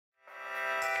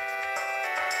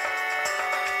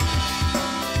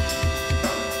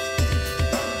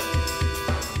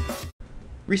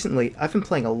Recently, I've been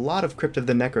playing a lot of Crypt of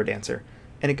the NecroDancer,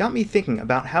 and it got me thinking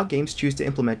about how games choose to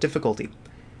implement difficulty.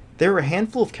 There are a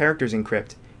handful of characters in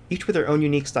Crypt, each with their own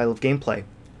unique style of gameplay.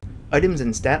 Items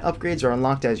and stat upgrades are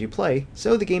unlocked as you play,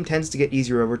 so the game tends to get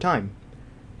easier over time.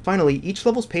 Finally, each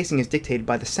level's pacing is dictated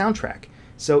by the soundtrack,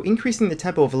 so increasing the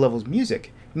tempo of a level's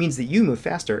music means that you move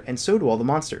faster, and so do all the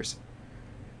monsters.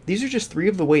 These are just 3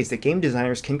 of the ways that game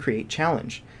designers can create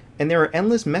challenge, and there are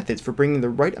endless methods for bringing the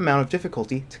right amount of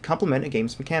difficulty to complement a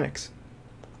game's mechanics.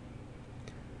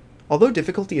 Although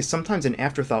difficulty is sometimes an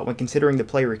afterthought when considering the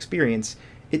player experience,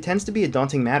 it tends to be a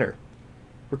daunting matter.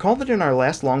 Recall that in our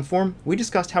last long form, we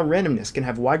discussed how randomness can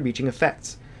have wide-reaching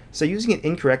effects, so using it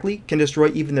incorrectly can destroy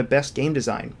even the best game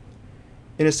design.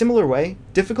 In a similar way,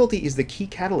 difficulty is the key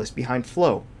catalyst behind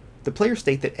flow, the player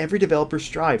state that every developer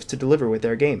strives to deliver with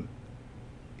their game.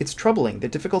 It's troubling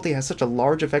that difficulty has such a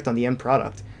large effect on the end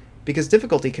product, because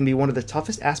difficulty can be one of the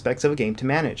toughest aspects of a game to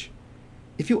manage.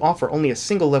 If you offer only a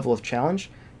single level of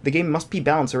challenge, the game must be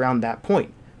balanced around that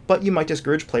point, but you might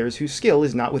discourage players whose skill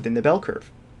is not within the bell curve.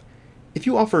 If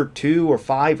you offer 2 or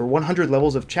 5 or 100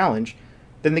 levels of challenge,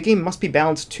 then the game must be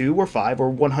balanced 2 or 5 or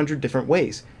 100 different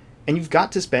ways, and you've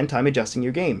got to spend time adjusting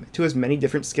your game to as many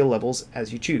different skill levels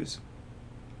as you choose.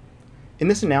 In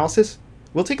this analysis,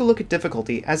 we'll take a look at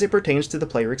difficulty as it pertains to the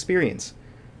player experience.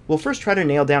 We'll first try to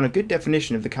nail down a good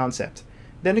definition of the concept,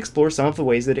 then explore some of the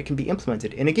ways that it can be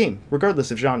implemented in a game,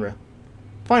 regardless of genre.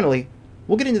 Finally,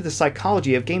 we'll get into the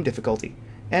psychology of game difficulty,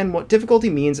 and what difficulty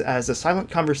means as a silent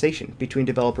conversation between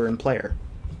developer and player.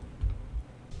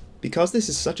 Because this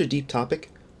is such a deep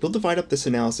topic, we'll divide up this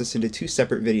analysis into 2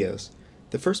 separate videos.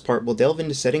 The first part will delve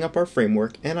into setting up our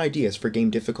framework and ideas for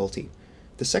game difficulty.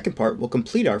 The second part will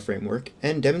complete our framework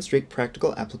and demonstrate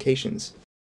practical applications.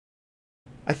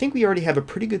 I think we already have a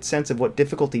pretty good sense of what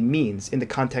difficulty means in the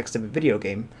context of a video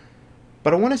game,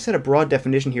 but I want to set a broad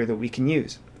definition here that we can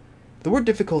use. The word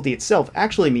difficulty itself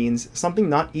actually means something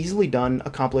not easily done,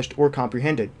 accomplished, or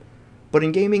comprehended, but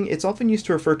in gaming it's often used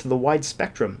to refer to the wide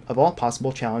spectrum of all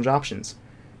possible challenge options.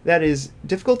 That is,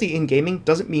 difficulty in gaming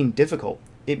doesn't mean difficult,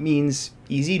 it means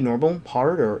easy, normal,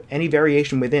 hard, or any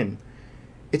variation within.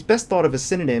 It's best thought of as a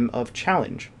synonym of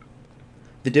challenge.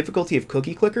 The difficulty of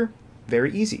Cookie Clicker?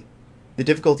 Very easy. The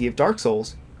difficulty of Dark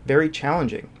Souls? Very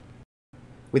challenging.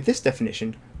 With this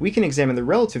definition, we can examine the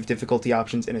relative difficulty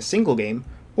options in a single game,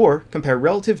 or compare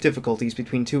relative difficulties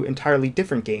between 2 entirely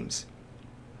different games.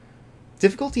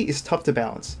 Difficulty is tough to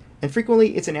balance, and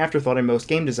frequently it's an afterthought in most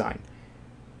game design.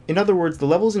 In other words, the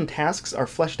levels and tasks are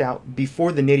fleshed out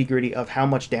before the nitty-gritty of how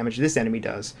much damage this enemy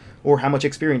does, or how much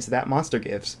experience that monster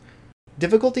gives.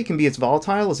 Difficulty can be as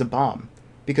volatile as a bomb,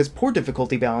 because poor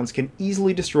difficulty balance can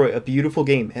easily destroy a beautiful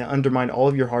game and undermine all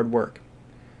of your hard work.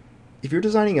 If you're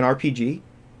designing an RPG,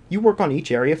 you work on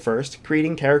each area first,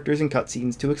 creating characters and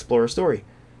cutscenes to explore a story.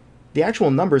 The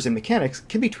actual numbers and mechanics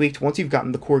can be tweaked once you've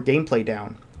gotten the core gameplay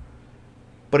down.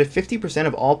 But if 50%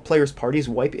 of all players' parties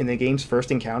wipe in the game's first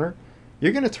encounter,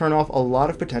 you're going to turn off a lot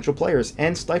of potential players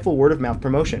and stifle word-of-mouth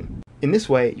promotion. In this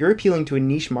way, you're appealing to a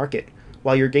niche market,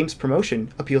 while your game's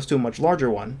promotion appeals to a much larger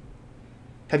one.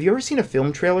 Have you ever seen a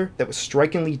film trailer that was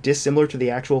strikingly dissimilar to the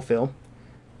actual film?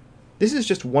 This is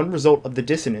just one result of the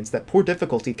dissonance that poor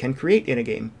difficulty can create in a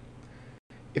game.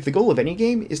 If the goal of any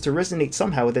game is to resonate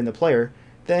somehow within the player,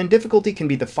 then difficulty can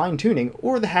be the fine-tuning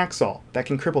or the hacksaw that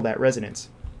can cripple that resonance.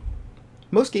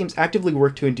 Most games actively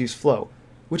work to induce flow,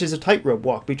 which is a tightrope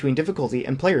walk between difficulty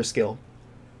and player skill.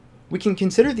 We can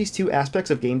consider these 2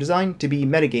 aspects of game design to be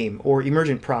metagame or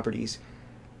emergent properties,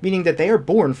 meaning that they are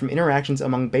born from interactions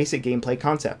among basic gameplay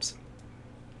concepts.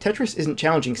 Tetris isn't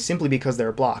challenging simply because there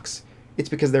are blocks, it's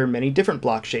because there are many different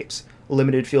block shapes, a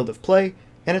limited field of play,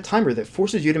 and a timer that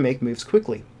forces you to make moves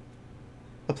quickly.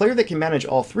 A player that can manage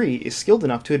all 3 is skilled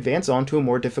enough to advance on to a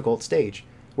more difficult stage,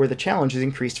 where the challenge is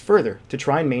increased further to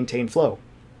try and maintain flow.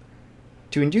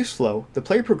 To induce flow, the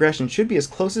player progression should be as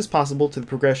close as possible to the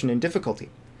progression in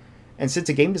difficulty, and since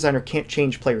a game designer can't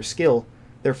change player skill,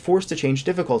 they're forced to change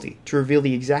difficulty to reveal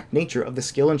the exact nature of the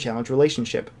skill and challenge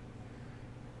relationship.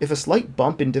 If a slight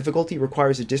bump in difficulty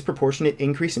requires a disproportionate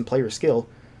increase in player skill,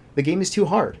 the game is too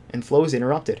hard and flow is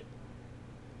interrupted.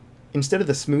 Instead of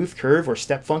the smooth curve or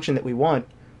step function that we want,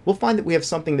 we'll find that we have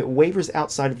something that wavers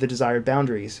outside of the desired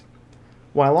boundaries.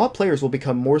 While all players will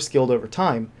become more skilled over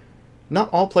time,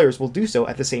 not all players will do so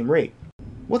at the same rate.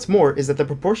 What's more is that the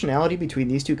proportionality between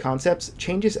these 2 concepts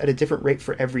changes at a different rate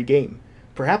for every game,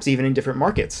 perhaps even in different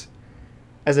markets.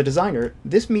 As a designer,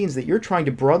 this means that you're trying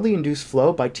to broadly induce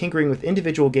flow by tinkering with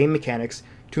individual game mechanics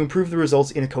to improve the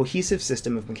results in a cohesive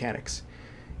system of mechanics.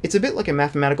 It's a bit like a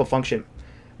mathematical function.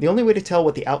 The only way to tell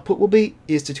what the output will be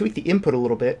is to tweak the input a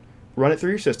little bit, run it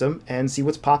through your system, and see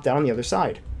what's popped out on the other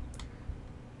side.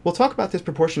 We'll talk about this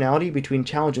proportionality between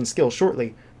challenge and skill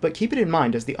shortly, but keep it in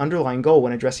mind as the underlying goal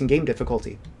when addressing game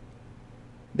difficulty.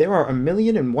 There are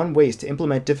 1,000,001 ways to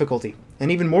implement difficulty,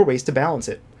 and even more ways to balance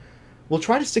it. We'll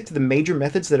try to stick to the major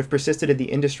methods that have persisted in the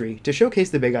industry to showcase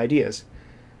the big ideas.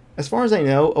 As far as I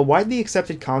know, a widely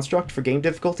accepted construct for game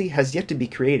difficulty has yet to be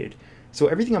created, so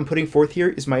everything I'm putting forth here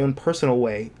is my own personal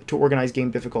way to organize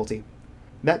game difficulty.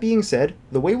 That being said,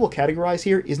 the way we'll categorize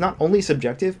here is not only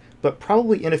subjective, but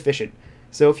probably inefficient,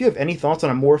 so if you have any thoughts on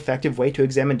a more effective way to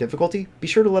examine difficulty, be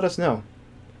sure to let us know.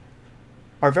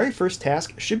 Our very first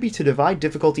task should be to divide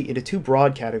difficulty into two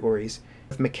broad categories,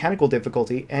 mechanical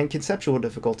difficulty and conceptual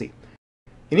difficulty.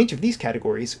 In each of these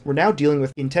categories, we're now dealing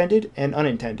with intended and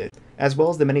unintended, as well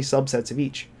as the many subsets of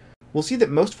each. We'll see that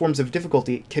most forms of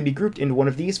difficulty can be grouped into one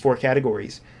of these four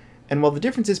categories, and while the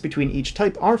differences between each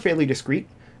type are fairly discrete,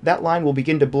 that line will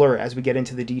begin to blur as we get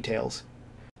into the details.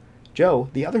 Joe,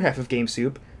 the other half of Game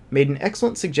Soup, made an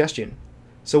excellent suggestion,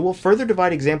 so we'll further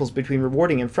divide examples between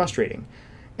rewarding and frustrating,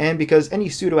 and because any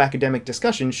pseudo-academic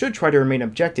discussion should try to remain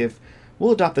objective,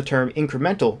 we'll adopt the term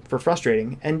incremental for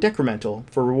frustrating and decremental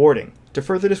for rewarding to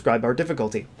further describe our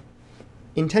difficulty.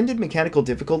 Intended mechanical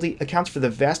difficulty accounts for the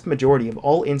vast majority of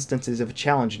all instances of a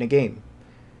challenge in a game.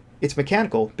 It's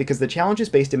mechanical because the challenge is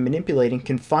based in manipulating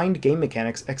confined game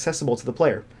mechanics accessible to the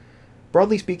player.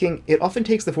 Broadly speaking, it often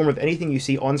takes the form of anything you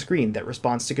see on screen that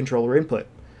responds to controller input.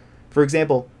 For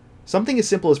example, something as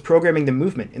simple as programming the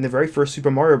movement in the very first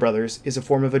Super Mario Bros. Is a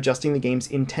form of adjusting the game's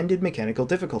intended mechanical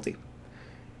difficulty.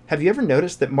 Have you ever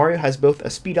noticed that Mario has both a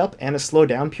speed up and a slow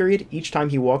down period each time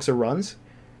he walks or runs?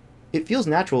 It feels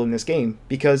natural in this game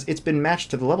because it's been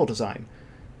matched to the level design.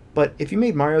 But if you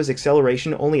made Mario's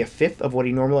acceleration only a fifth of what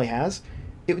he normally has,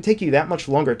 it would take you that much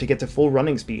longer to get to full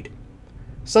running speed.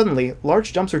 Suddenly,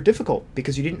 large jumps are difficult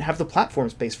because you didn't have the platform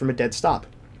space from a dead stop.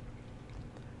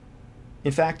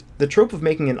 In fact, the trope of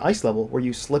making an ice level where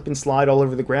you slip and slide all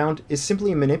over the ground is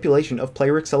simply a manipulation of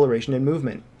player acceleration and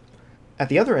movement. At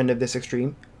the other end of this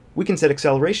extreme, we can set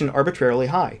acceleration arbitrarily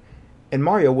high, and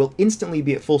Mario will instantly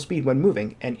be at full speed when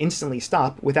moving and instantly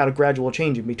stop without a gradual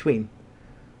change in between.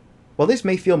 While this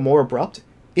may feel more abrupt,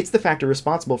 it's the factor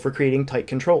responsible for creating tight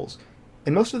controls,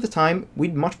 and most of the time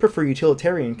we'd much prefer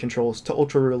utilitarian controls to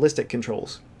ultra-realistic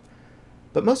controls.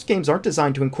 But most games aren't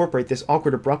designed to incorporate this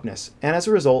awkward abruptness, and as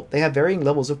a result, they have varying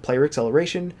levels of player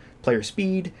acceleration, player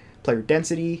speed, player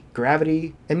density,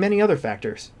 gravity, and many other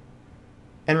factors.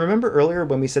 And remember earlier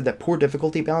when we said that poor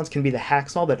difficulty balance can be the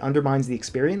hacksaw that undermines the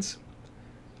experience?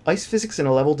 Ice physics in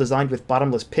a level designed with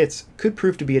bottomless pits could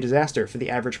prove to be a disaster for the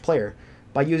average player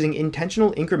by using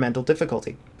intentional incremental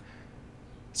difficulty.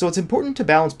 So it's important to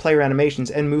balance player animations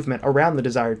and movement around the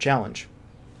desired challenge.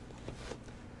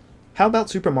 How about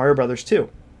Super Mario Bros. 2?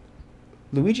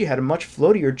 Luigi had a much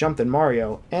floatier jump than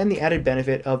Mario, and the added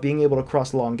benefit of being able to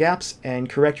cross long gaps and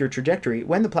correct your trajectory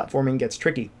when the platforming gets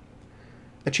tricky.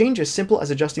 A change as simple as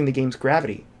adjusting the game's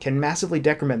gravity can massively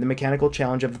decrement the mechanical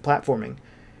challenge of the platforming,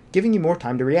 giving you more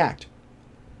time to react.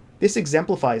 This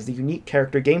exemplifies the unique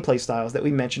character gameplay styles that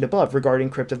we mentioned above regarding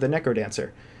Crypt of the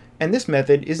NecroDancer, and this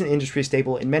method is an industry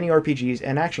staple in many RPGs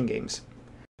and action games.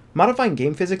 Modifying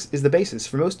game physics is the basis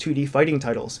for most 2D fighting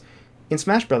titles. In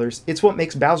Smash Bros., it's what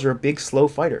makes Bowser a big, slow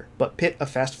fighter, but Pit a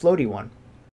fast, floaty one.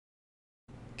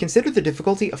 Consider the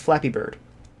difficulty of Flappy Bird.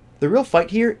 The real fight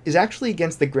here is actually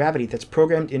against the gravity that's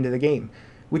programmed into the game,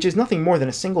 which is nothing more than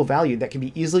a single value that can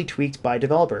be easily tweaked by a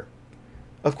developer.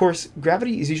 Of course,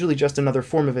 gravity is usually just another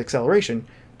form of acceleration,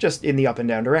 just in the up and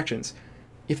down directions.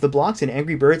 If the blocks in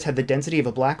Angry Birds had the density of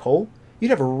a black hole,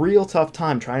 you'd have a real tough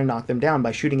time trying to knock them down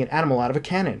by shooting an animal out of a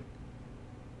cannon.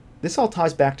 This all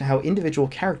ties back to how individual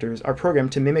characters are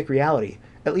programmed to mimic reality,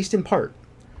 at least in part.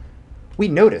 We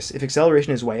notice if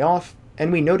acceleration is way off,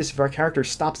 and we notice if our character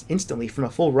stops instantly from a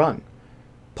full run.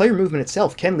 Player movement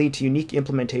itself can lead to unique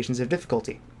implementations of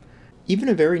difficulty. Even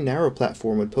a very narrow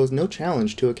platform would pose no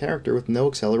challenge to a character with no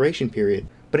acceleration period,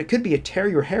 but it could be a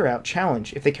tear-your-hair-out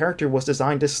challenge if the character was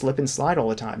designed to slip and slide all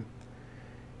the time.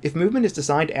 If movement is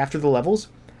designed after the levels,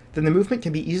 then the movement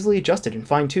can be easily adjusted and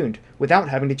fine-tuned without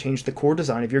having to change the core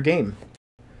design of your game.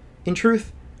 In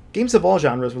truth, games of all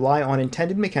genres rely on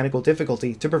intended mechanical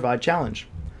difficulty to provide challenge.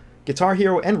 Guitar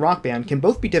Hero and Rock Band can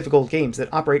both be difficult games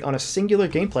that operate on a singular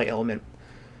gameplay element.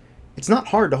 It's not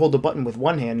hard to hold a button with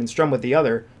one hand and strum with the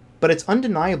other, but it's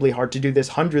undeniably hard to do this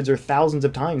hundreds or thousands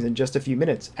of times in just a few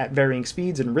minutes at varying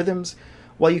speeds and rhythms,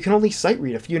 while you can only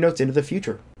sight-read a few notes into the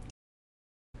future.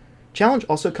 Challenge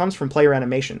also comes from player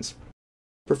animations.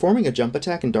 Performing a jump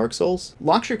attack in Dark Souls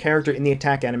locks your character in the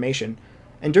attack animation,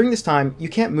 and during this time, you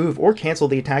can't move or cancel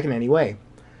the attack in any way.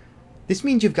 This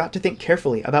means you've got to think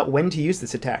carefully about when to use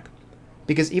this attack,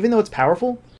 because even though it's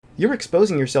powerful, you're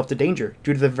exposing yourself to danger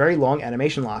due to the very long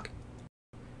animation lock.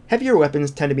 Heavier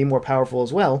weapons tend to be more powerful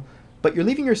as well, but you're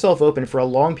leaving yourself open for a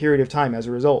long period of time as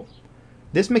a result.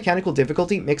 This mechanical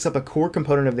difficulty makes up a core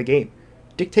component of the game,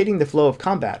 dictating the flow of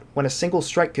combat when a single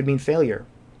strike could mean failure.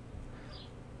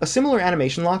 A similar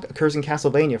animation lock occurs in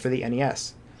Castlevania for the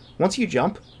NES. Once you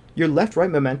jump, your left-right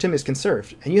momentum is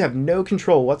conserved, and you have no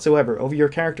control whatsoever over your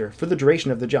character for the duration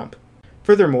of the jump.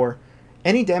 Furthermore,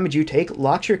 any damage you take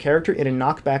locks your character in a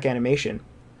knockback animation.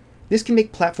 This can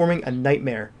make platforming a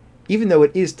nightmare, even though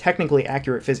it is technically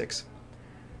accurate physics.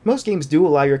 Most games do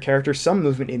allow your character some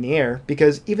movement in the air,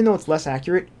 because even though it's less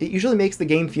accurate, it usually makes the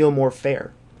game feel more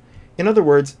fair. In other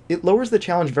words, it lowers the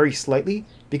challenge very slightly,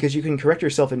 because you can correct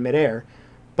yourself in midair,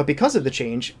 but because of the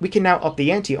change, we can now up the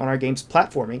ante on our game's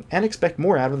platforming and expect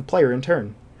more out of the player in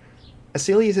turn. As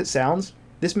silly as it sounds,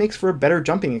 this makes for a better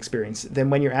jumping experience than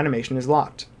when your animation is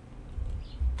locked.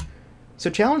 So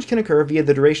challenge can occur via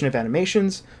the duration of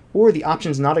animations, or the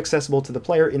options not accessible to the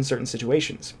player in certain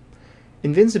situations.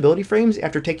 Invincibility frames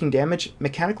after taking damage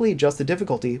mechanically adjust the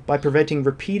difficulty by preventing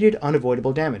repeated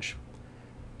unavoidable damage.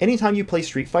 Anytime you play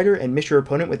Street Fighter and miss your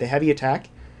opponent with a heavy attack,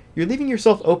 you're leaving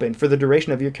yourself open for the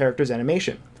duration of your character's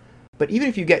animation. But even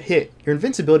if you get hit, your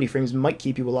invincibility frames might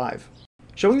keep you alive.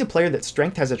 Showing the player that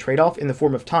strength has a trade-off in the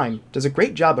form of time does a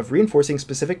great job of reinforcing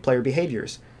specific player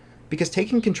behaviors, because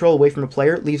taking control away from a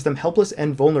player leaves them helpless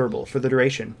and vulnerable for the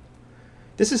duration.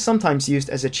 This is sometimes used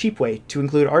as a cheap way to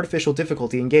include artificial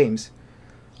difficulty in games.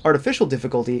 Artificial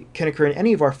difficulty can occur in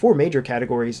any of our 4 major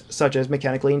categories, such as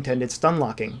mechanically intended stun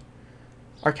locking.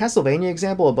 Our Castlevania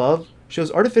example above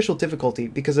shows artificial difficulty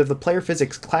because of the player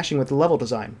physics clashing with the level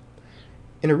design.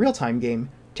 In a real-time game,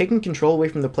 taking control away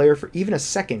from the player for even a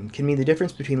second can mean the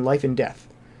difference between life and death.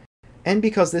 And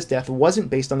because this death wasn't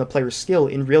based on the player's skill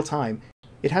in real time,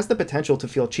 it has the potential to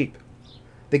feel cheap.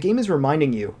 The game is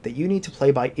reminding you that you need to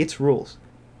play by its rules.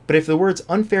 But if the words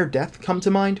unfair death come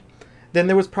to mind, then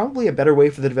there was probably a better way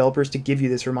for the developers to give you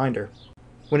this reminder.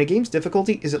 When a game's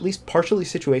difficulty is at least partially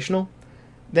situational,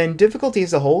 then difficulty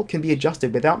as a whole can be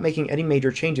adjusted without making any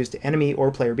major changes to enemy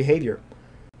or player behavior.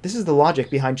 This is the logic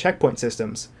behind checkpoint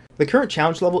systems. The current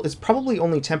challenge level is probably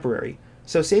only temporary,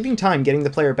 so saving time getting the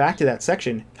player back to that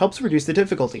section helps reduce the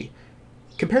difficulty.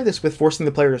 Compare this with forcing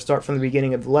the player to start from the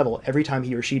beginning of the level every time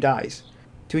he or she dies.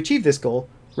 To achieve this goal,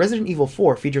 Resident Evil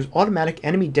 4 features automatic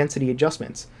enemy density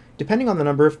adjustments, depending on the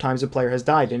number of times a player has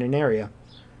died in an area.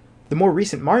 The more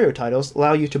recent Mario titles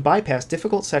allow you to bypass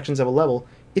difficult sections of a level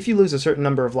if you lose a certain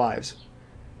number of lives.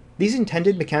 These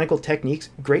intended mechanical techniques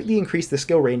greatly increase the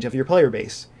skill range of your player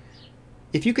base.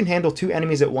 If you can handle 2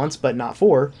 enemies at once but not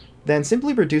 4, then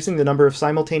simply reducing the number of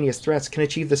simultaneous threats can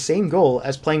achieve the same goal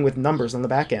as playing with numbers on the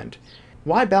back end.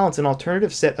 Why balance an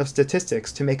alternative set of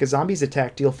statistics to make a zombie's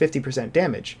attack deal 50%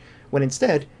 damage, when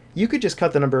instead, you could just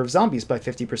cut the number of zombies by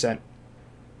 50%?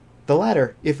 The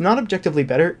latter, if not objectively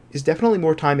better, is definitely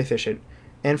more time efficient,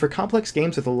 and for complex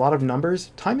games with a lot of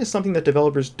numbers, time is something that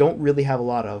developers don't really have a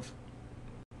lot of.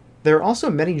 There are also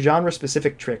many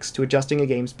genre-specific tricks to adjusting a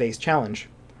game's base challenge.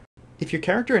 If your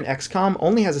character in XCOM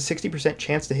only has a 60%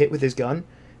 chance to hit with his gun,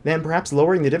 then perhaps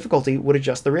lowering the difficulty would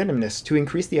adjust the randomness to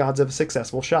increase the odds of a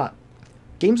successful shot.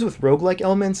 Games with roguelike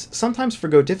elements sometimes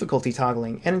forgo difficulty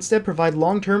toggling and instead provide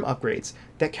long-term upgrades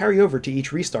that carry over to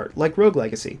each restart, like Rogue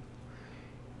Legacy.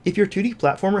 If your 2D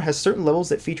platformer has certain levels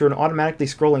that feature an automatically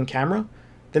scrolling camera,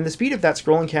 then the speed of that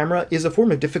scrolling camera is a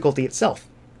form of difficulty itself,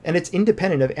 and it's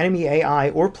independent of enemy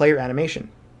AI or player animation.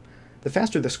 The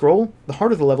faster the scroll, the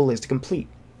harder the level is to complete.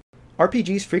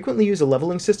 RPGs frequently use a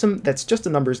leveling system that's just a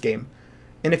numbers game,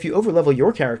 and if you overlevel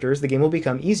your characters, the game will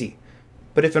become easy.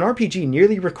 But if an RPG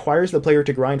nearly requires the player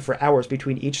to grind for hours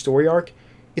between each story arc,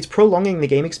 it's prolonging the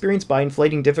game experience by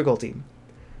inflating difficulty.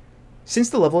 Since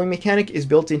the leveling mechanic is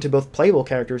built into both playable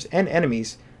characters and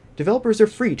enemies, developers are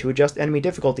free to adjust enemy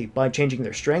difficulty by changing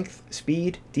their strength,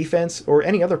 speed, defense, or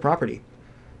any other property.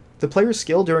 The player's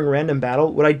skill during random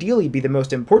battle would ideally be the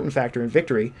most important factor in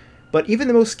victory, but even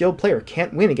the most skilled player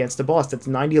can't win against a boss that's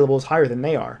 90 levels higher than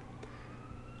they are.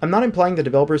 I'm not implying the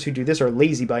developers who do this are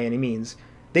lazy by any means.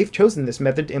 They've chosen this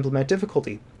method to implement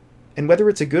difficulty, and whether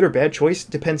it's a good or bad choice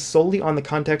depends solely on the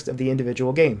context of the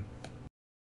individual game.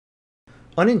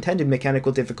 Unintended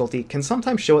mechanical difficulty can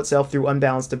sometimes show itself through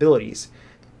unbalanced abilities.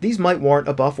 These might warrant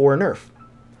a buff or a nerf.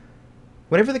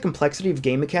 Whenever the complexity of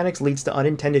game mechanics leads to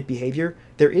unintended behavior,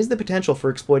 there is the potential for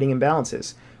exploiting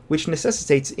imbalances, which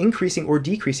necessitates increasing or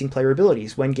decreasing player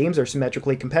abilities when games are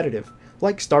symmetrically competitive,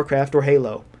 like StarCraft or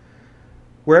Halo.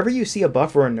 Wherever you see a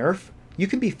buff or a nerf, you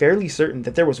can be fairly certain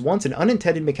that there was once an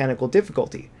unintended mechanical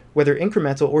difficulty, whether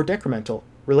incremental or decremental,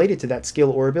 related to that skill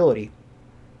or ability.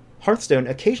 Hearthstone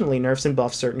occasionally nerfs and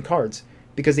buffs certain cards,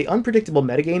 because the unpredictable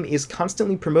metagame is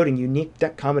constantly promoting unique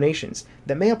deck combinations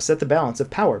that may upset the balance of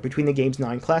power between the game's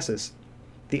 9 classes.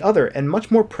 The other, and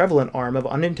much more prevalent arm of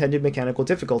unintended mechanical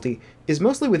difficulty is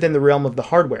mostly within the realm of the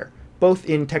hardware, both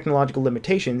in technological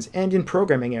limitations and in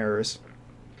programming errors.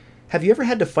 Have you ever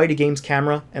had to fight a game's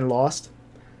camera and lost?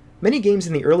 Many games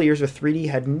in the early years of 3D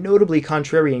had notably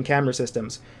contrarian camera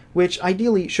systems, which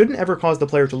ideally shouldn't ever cause the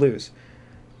player to lose.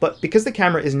 But because the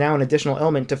camera is now an additional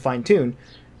element to fine-tune,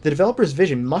 the developer's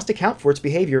vision must account for its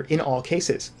behavior in all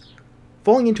cases.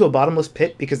 Falling into a bottomless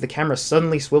pit because the camera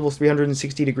suddenly swivels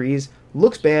 360 degrees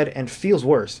looks bad and feels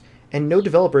worse, and no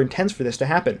developer intends for this to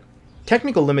happen.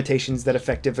 Technical limitations that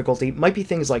affect difficulty might be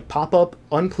things like pop-up,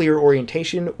 unclear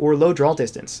orientation, or low draw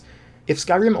distance. If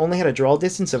Skyrim only had a draw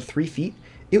distance of 3 feet,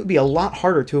 it would be a lot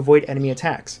harder to avoid enemy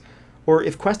attacks. Or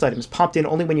if quest items popped in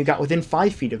only when you got within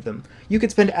 5 feet of them, you could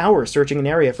spend hours searching an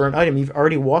area for an item you've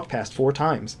already walked past 4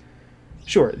 times.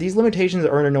 Sure, these limitations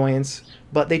are an annoyance,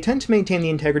 but they tend to maintain the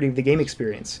integrity of the game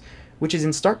experience, which is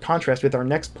in stark contrast with our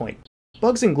next point: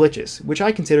 bugs and glitches, which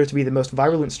I consider to be the most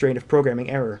virulent strain of programming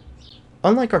error.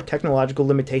 Unlike our technological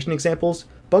limitation examples,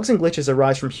 bugs and glitches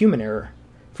arise from human error.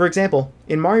 For example,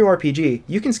 in Mario RPG,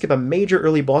 you can skip a major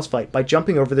early boss fight by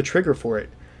jumping over the trigger for it.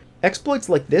 Exploits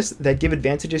like this that give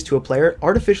advantages to a player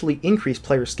artificially increase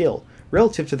player skill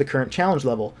relative to the current challenge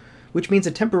level, which means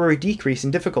a temporary decrease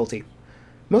in difficulty.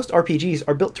 Most RPGs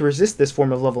are built to resist this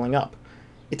form of leveling up.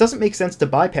 It doesn't make sense to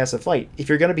bypass a fight if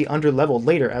you're going to be under-leveled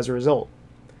later as a result.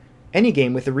 Any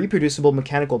game with a reproducible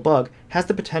mechanical bug has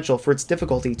the potential for its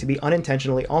difficulty to be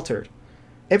unintentionally altered.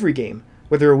 Every game,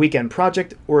 whether a weekend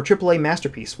project or a AAA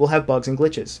masterpiece, will have bugs and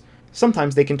glitches.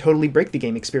 Sometimes they can totally break the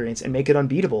game experience and make it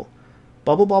unbeatable.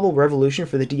 Bubble Bobble Revolution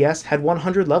for the DS had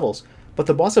 100 levels, but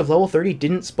the boss of level 30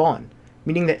 didn't spawn,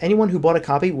 meaning that anyone who bought a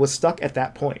copy was stuck at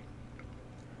that point.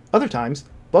 Other times,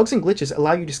 bugs and glitches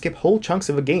allow you to skip whole chunks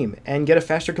of a game and get a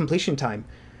faster completion time,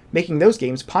 making those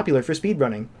games popular for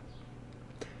speedrunning.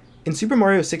 In Super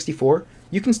Mario 64,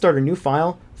 you can start a new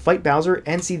file, fight Bowser,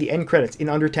 and see the end credits in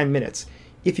under 10 minutes,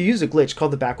 if you use a glitch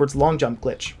called the backwards long jump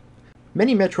glitch.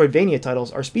 Many Metroidvania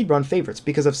titles are speedrun favorites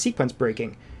because of sequence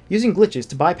breaking, using glitches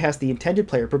to bypass the intended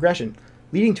player progression,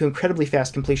 leading to incredibly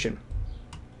fast completion.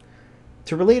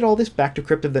 To relate all this back to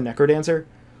Crypt of the Necrodancer,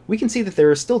 we can see that there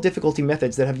are still difficulty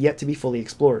methods that have yet to be fully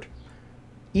explored.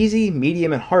 Easy,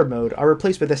 medium, and hard mode are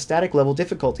replaced with a static level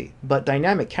difficulty, but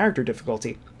dynamic character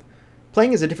difficulty.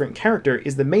 Playing as a different character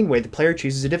is the main way the player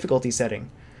chooses a difficulty setting.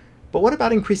 But what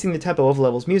about increasing the tempo of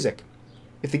levels' music?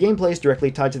 If the gameplay is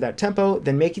directly tied to that tempo,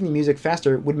 then making the music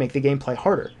faster would make the gameplay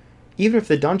harder, even if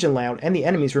the dungeon layout and the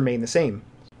enemies remain the same.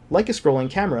 Like a scrolling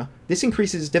camera, this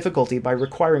increases difficulty by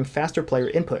requiring faster player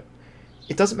input.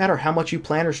 It doesn't matter how much you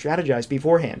plan or strategize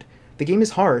beforehand. The game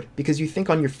is hard because you think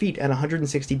on your feet at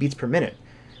 160 beats per minute,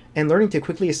 and learning to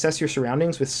quickly assess your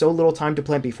surroundings with so little time to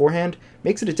plan beforehand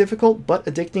makes it a difficult but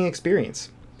addicting experience.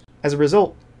 As a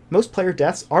result, most player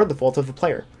deaths are the fault of the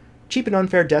player. Cheap and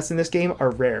unfair deaths in this game are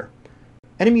rare.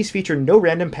 Enemies feature no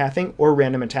random pathing or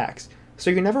random attacks, so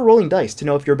you're never rolling dice to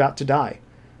know if you're about to die.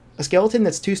 A skeleton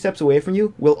that's 2 steps away from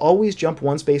you will always jump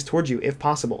 1 space towards you if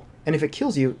possible, and if it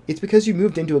kills you, it's because you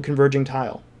moved into a converging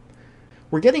tile.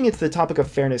 We're getting into the topic of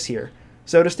fairness here,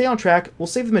 so to stay on track, we'll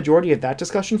save the majority of that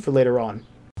discussion for later on.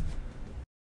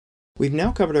 We've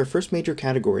now covered our first major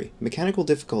category, mechanical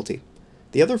difficulty.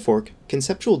 The other fork,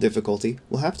 conceptual difficulty,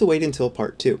 will have to wait until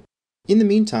part 2. In the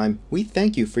meantime, we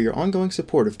thank you for your ongoing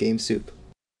support of Game Soup.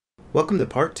 Welcome to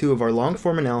part 2 of our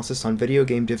long-form analysis on video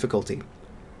game difficulty.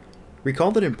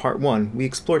 Recall that in part 1, we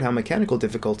explored how mechanical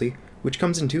difficulty, which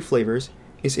comes in 2 flavors,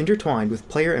 is intertwined with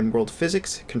player and world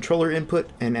physics, controller input,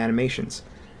 and animations.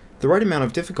 The right amount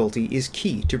of difficulty is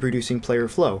key to producing player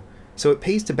flow, so it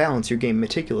pays to balance your game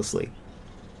meticulously.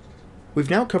 We've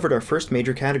now covered our first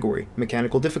major category,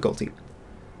 mechanical difficulty.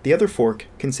 The other fork,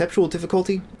 conceptual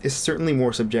difficulty, is certainly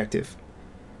more subjective.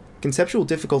 Conceptual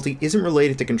difficulty isn't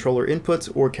related to controller inputs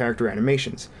or character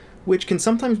animations, which can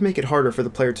sometimes make it harder for the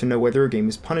player to know whether a game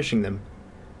is punishing them.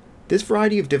 This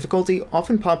variety of difficulty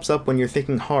often pops up when you're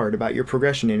thinking hard about your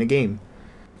progression in a game.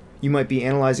 You might be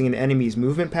analyzing an enemy's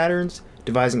movement patterns,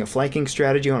 devising a flanking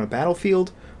strategy on a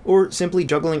battlefield, or simply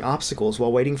juggling obstacles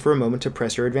while waiting for a moment to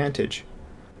press your advantage.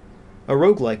 A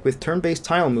roguelike with turn-based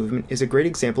tile movement is a great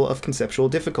example of conceptual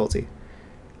difficulty.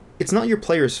 It's not your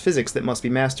player's physics that must be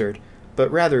mastered,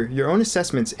 but rather your own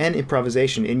assessments and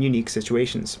improvisation in unique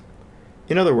situations.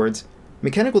 In other words,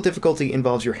 mechanical difficulty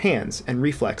involves your hands and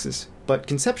reflexes, but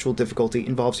conceptual difficulty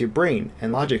involves your brain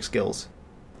and logic skills.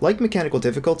 Like mechanical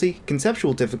difficulty,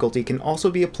 conceptual difficulty can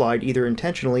also be applied either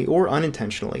intentionally or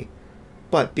unintentionally.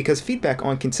 But because feedback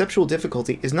on conceptual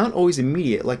difficulty is not always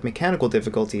immediate like mechanical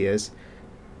difficulty is,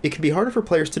 it can be harder for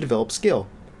players to develop skill.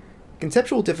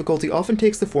 Conceptual difficulty often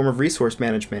takes the form of resource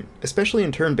management, especially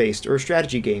in turn-based or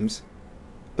strategy games.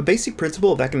 A basic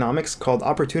principle of economics called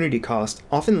opportunity cost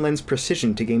often lends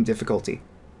precision to game difficulty.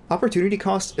 Opportunity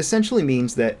cost essentially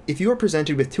means that if you are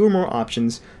presented with 2 or more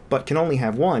options but can only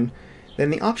have one, then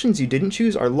the options you didn't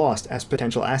choose are lost as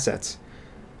potential assets.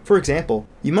 For example,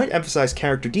 you might emphasize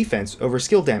character defense over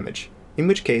skill damage, in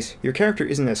which case your character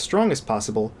isn't as strong as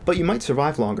possible, but you might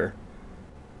survive longer.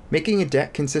 Making a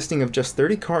deck consisting of just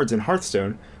 30 cards in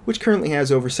Hearthstone, which currently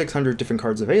has over 600 different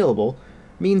cards available,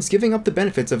 means giving up the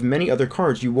benefits of many other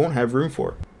cards you won't have room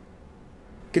for.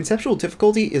 Conceptual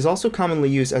difficulty is also commonly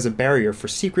used as a barrier for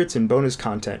secrets and bonus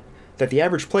content that the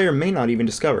average player may not even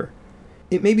discover.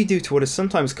 It may be due to what is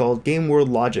sometimes called game world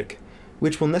logic,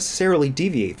 which will necessarily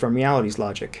deviate from reality's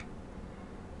logic.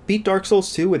 Beat Dark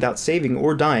Souls 2 without saving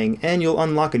or dying and you'll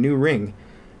unlock a new ring,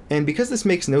 and because this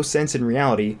makes no sense in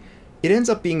reality, it ends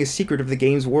up being a secret of the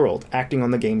game's world, acting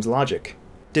on the game's logic.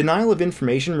 Denial of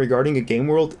information regarding a game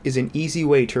world is an easy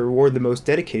way to reward the most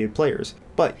dedicated players,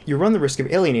 but you run the risk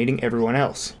of alienating everyone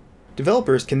else.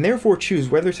 Developers can therefore choose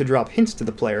whether to drop hints to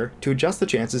the player to adjust the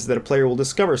chances that a player will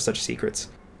discover such secrets.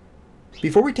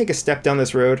 Before we take a step down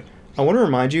this road, I want to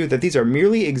remind you that these are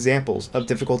merely examples of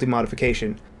difficulty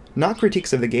modification, not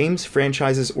critiques of the games,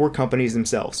 franchises, or companies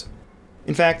themselves.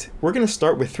 In fact, we're going to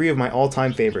start with 3 of my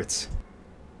all-time favorites.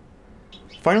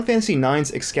 Final Fantasy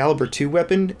IX's Excalibur II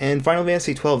weapon and Final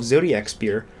Fantasy XII's Zodiac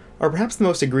Spear are perhaps the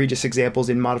most egregious examples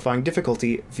in modifying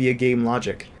difficulty via game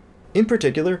logic. In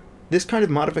particular, this kind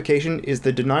of modification is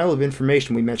the denial of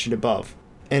information we mentioned above,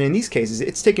 and in these cases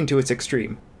it's taken to its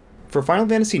extreme. For Final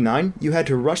Fantasy IX, you had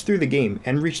to rush through the game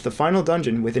and reach the final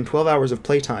dungeon within 12 hours of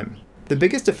playtime. The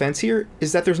biggest offense here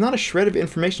is that there's not a shred of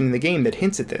information in the game that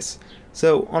hints at this,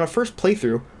 so on a first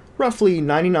playthrough, roughly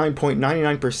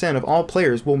 99.99% of all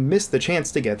players will miss the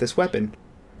chance to get this weapon.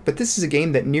 But this is a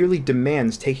game that nearly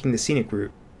demands taking the scenic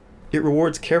route. It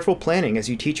rewards careful planning as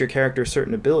you teach your character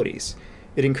certain abilities.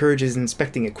 It encourages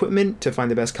inspecting equipment to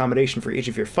find the best combination for each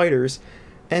of your fighters,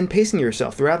 and pacing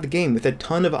yourself throughout the game with a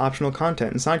ton of optional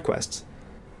content and side quests.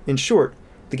 In short,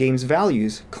 the game's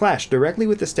values clash directly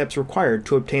with the steps required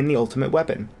to obtain the ultimate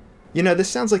weapon. You know, this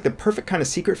sounds like the perfect kind of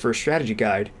secret for a strategy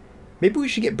guide. Maybe we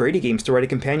should get Brady Games to write a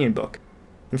companion book.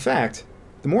 In fact,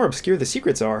 the more obscure the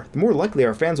secrets are, the more likely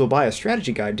our fans will buy a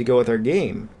strategy guide to go with our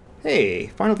game. Hey,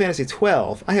 Final Fantasy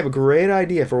XII, I have a great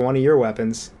idea for one of your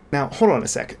weapons. Now, hold on a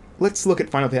sec. Let's look at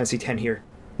Final Fantasy X here.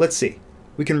 Let's see.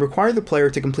 We can require the player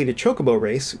to complete a chocobo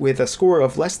race with a score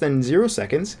of less than 0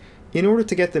 seconds in order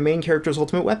to get the main character's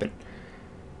ultimate weapon.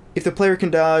 If the player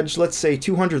can dodge, let's say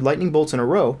 200 lightning bolts in a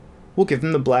row, we'll give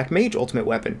them the Black Mage ultimate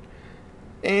weapon.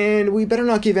 And we better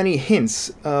not give any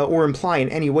hints or imply in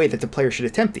any way that the player should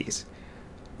attempt these.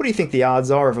 What do you think the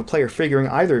odds are of a player figuring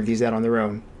either of these out on their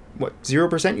own? What,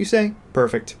 0% you say?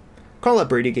 Perfect. Call up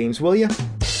Brady Games, will ya?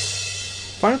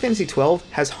 Final Fantasy XII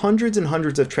has hundreds and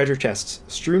hundreds of treasure chests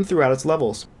strewn throughout its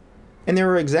levels, and there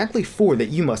are exactly 4 that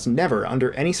you must never,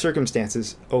 under any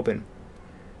circumstances, open.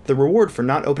 The reward for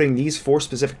not opening these 4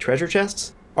 specific treasure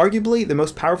chests, arguably the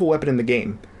most powerful weapon in the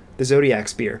game, the Zodiac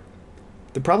Spear.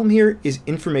 The problem here is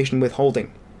information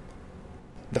withholding.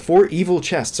 The 4 evil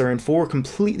chests are in 4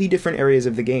 completely different areas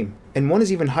of the game, and one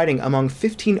is even hiding among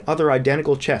 15 other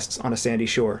identical chests on a sandy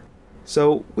shore.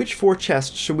 So, which 4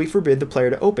 chests should we forbid the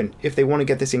player to open if they want to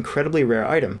get this incredibly rare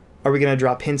item? Are we going to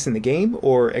drop hints in the game,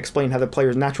 or explain how the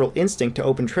player's natural instinct to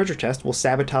open treasure chests will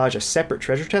sabotage a separate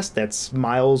treasure chest that's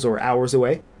miles or hours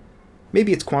away?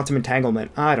 Maybe it's quantum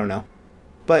entanglement, I don't know.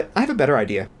 But I have a better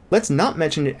idea. Let's not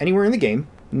mention it anywhere in the game,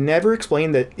 never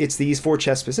explain that it's these 4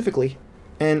 chests specifically,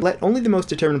 and let only the most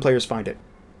determined players find it.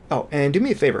 Oh, and do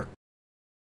me a favor.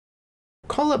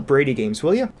 Call up Brady Games,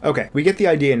 will ya? Okay, we get the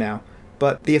idea now,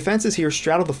 but the offenses here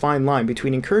straddle the fine line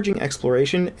between encouraging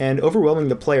exploration and overwhelming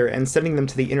the player and sending them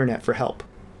to the internet for help.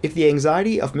 If the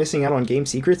anxiety of missing out on game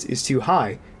secrets is too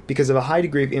high because of a high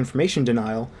degree of information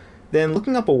denial, then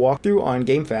looking up a walkthrough on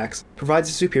GameFAQs provides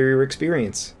a superior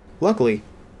experience. Luckily,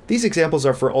 these examples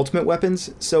are for ultimate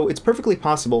weapons, so it's perfectly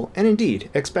possible, and indeed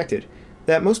expected,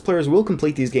 that most players will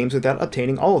complete these games without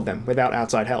obtaining all of them without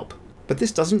outside help. But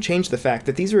this doesn't change the fact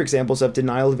that these are examples of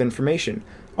denial of information,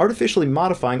 artificially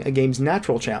modifying a game's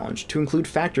natural challenge to include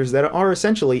factors that are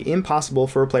essentially impossible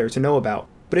for a player to know about.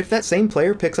 But if that same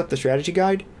player picks up the strategy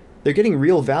guide, they're getting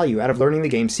real value out of learning the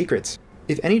game's secrets.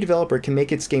 If any developer can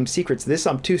make its game secrets this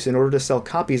obtuse in order to sell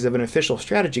copies of an official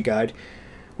strategy guide,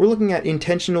 we're looking at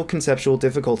intentional conceptual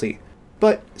difficulty.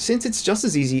 But since it's just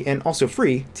as easy and also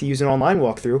free to use an online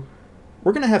walkthrough,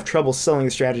 we're going to have trouble selling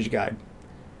the strategy guide.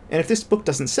 And if this book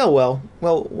doesn't sell well,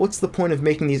 what's the point of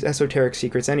making these esoteric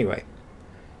secrets anyway?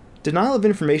 Denial of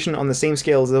information on the same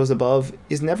scale as those above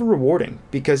is never rewarding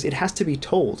because it has to be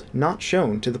told, not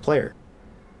shown to the player.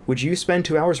 Would you spend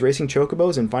 2 hours racing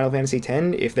chocobos in Final Fantasy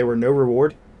X if there were no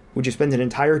reward? Would you spend an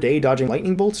entire day dodging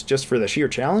lightning bolts just for the sheer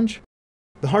challenge?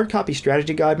 The hard copy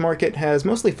strategy guide market has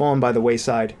mostly fallen by the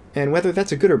wayside, and whether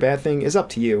that's a good or bad thing is up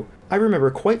to you. I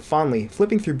remember quite fondly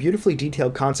flipping through beautifully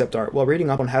detailed concept art while reading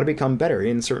up on how to become better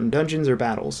in certain dungeons or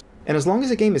battles. And as long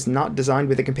as a game is not designed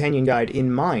with a companion guide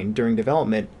in mind during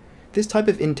development, this type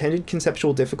of intended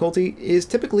conceptual difficulty is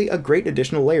typically a great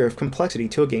additional layer of complexity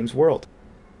to a game's world.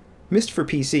 Myst for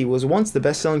PC was once the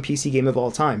best-selling PC game of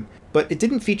all time, but it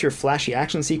didn't feature flashy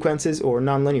action sequences or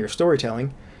non-linear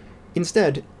storytelling.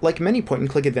 Instead, like many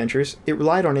point-and-click adventures, it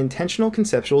relied on intentional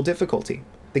conceptual difficulty.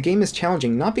 The game is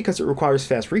challenging not because it requires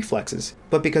fast reflexes,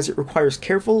 but because it requires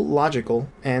careful, logical,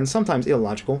 and sometimes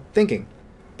illogical, thinking.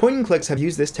 Point-and-clicks have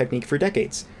used this technique for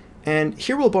decades, and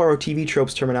here we'll borrow TV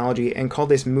tropes terminology and call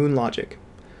this moon logic.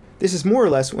 This is more or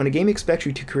less when a game expects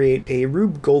you to create a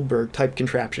Rube Goldberg-type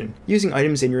contraption, using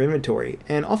items in your inventory,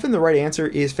 and often the right answer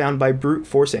is found by brute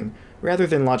forcing, rather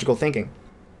than logical thinking.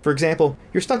 For example,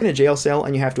 you're stuck in a jail cell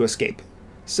and you have to escape.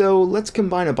 So let's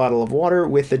combine a bottle of water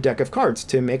with a deck of cards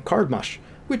to make card mush,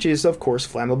 which is of course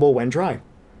flammable when dry.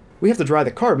 We have to dry the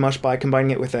card mush by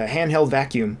combining it with a handheld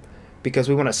vacuum, because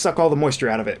we want to suck all the moisture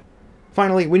out of it.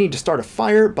 Finally, we need to start a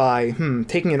fire by,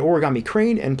 taking an origami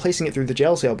crane and placing it through the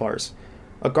jail cell bars.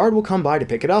 A guard will come by to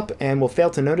pick it up and will fail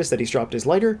to notice that he's dropped his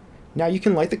lighter. Now you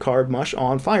can light the card mush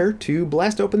on fire to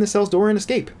blast open the cell's door and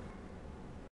escape.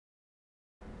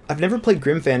 I've never played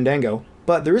Grim Fandango,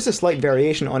 but there is a slight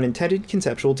variation on intended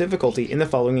conceptual difficulty in the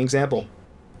following example.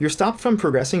 You're stopped from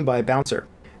progressing by a bouncer,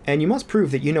 and you must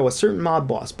prove that you know a certain mob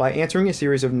boss by answering a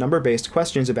series of number-based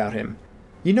questions about him.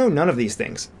 You know none of these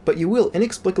things, but you will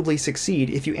inexplicably succeed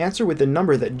if you answer with the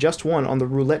number that just won on the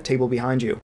roulette table behind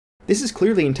you. This is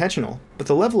clearly intentional, but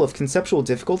the level of conceptual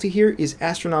difficulty here is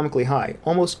astronomically high,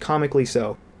 almost comically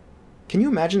so. Can you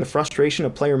imagine the frustration a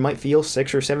player might feel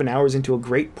 6 or 7 hours into a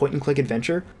great point-and-click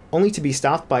adventure, only to be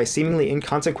stopped by a seemingly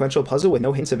inconsequential puzzle with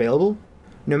no hints available?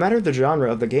 No matter the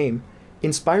genre of the game,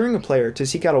 inspiring a player to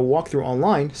seek out a walkthrough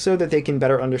online so that they can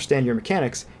better understand your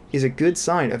mechanics is a good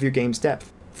sign of your game's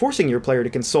depth. Forcing your player to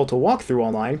consult a walkthrough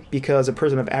online because a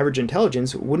person of average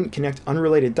intelligence wouldn't connect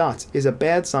unrelated dots is a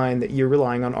bad sign that you're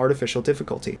relying on artificial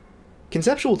difficulty.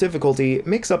 Conceptual difficulty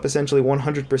makes up essentially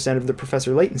 100% of the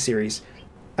Professor Layton series,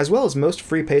 as well as most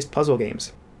free-paced puzzle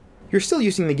games. You're still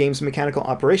using the game's mechanical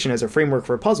operation as a framework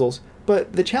for puzzles,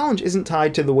 but the challenge isn't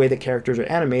tied to the way that characters are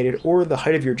animated or the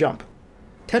height of your jump.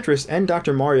 Tetris and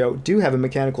Dr. Mario do have a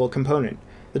mechanical component,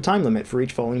 the time limit for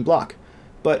each falling block,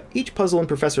 but each puzzle in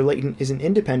Professor Layton is an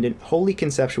independent, wholly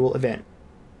conceptual event.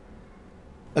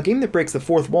 A game that breaks the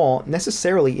fourth wall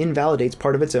necessarily invalidates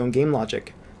part of its own game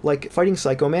logic, like fighting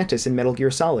Psycho Mantis in Metal Gear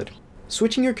Solid.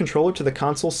 Switching your controller to the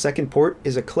console's second port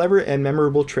is a clever and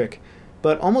memorable trick,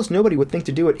 but almost nobody would think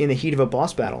to do it in the heat of a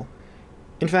boss battle.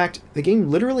 In fact, the game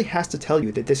literally has to tell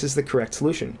you that this is the correct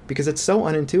solution, because it's so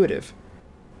unintuitive.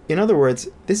 In other words,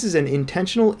 this is an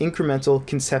intentional, incremental,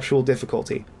 conceptual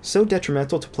difficulty, so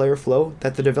detrimental to player flow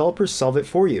that the developers solve it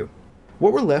for you.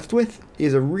 What we're left with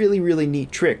is a really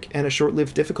neat trick and a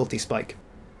short-lived difficulty spike.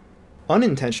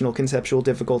 Unintentional conceptual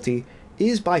difficulty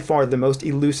is by far the most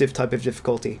elusive type of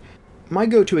difficulty. My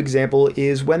go-to example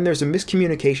is when there's a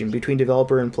miscommunication between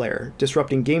developer and player,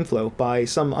 disrupting game flow by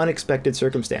some unexpected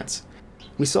circumstance.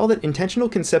 We saw that intentional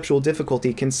conceptual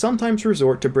difficulty can sometimes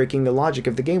resort to breaking the logic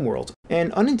of the game world,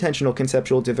 and unintentional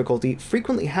conceptual difficulty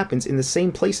frequently happens in the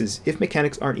same places if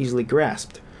mechanics aren't easily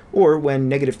grasped, or when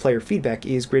negative player feedback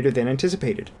is greater than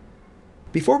anticipated.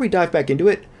 Before we dive back into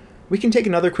it, we can take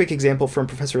another quick example from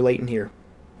Professor Layton here.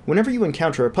 Whenever you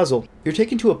encounter a puzzle, you're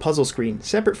taken to a puzzle screen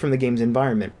separate from the game's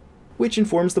environment, which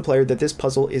informs the player that this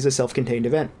puzzle is a self-contained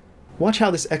event. Watch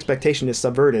how this expectation is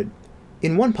subverted.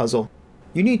 In one puzzle,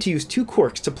 you need to use 2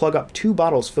 corks to plug up 2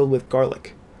 bottles filled with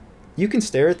garlic. You can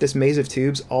stare at this maze of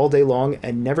tubes all day long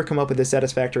and never come up with a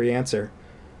satisfactory answer.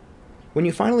 When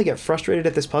you finally get frustrated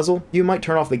at this puzzle, you might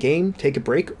turn off the game, take a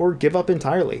break, or give up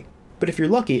entirely. But if you're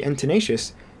lucky and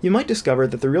tenacious, you might discover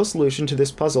that the real solution to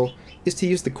this puzzle is to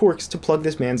use the corks to plug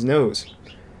this man's nose.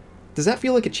 Does that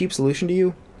feel like a cheap solution to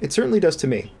you? It certainly does to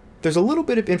me. There's a little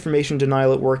bit of information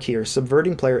denial at work here,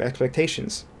 subverting player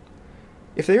expectations.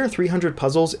 If there are 300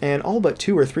 puzzles and all but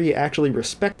 2 or 3 actually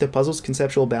respect the puzzle's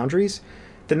conceptual boundaries,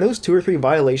 then those 2 or 3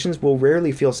 violations will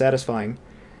rarely feel satisfying.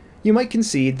 You might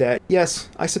concede that, yes,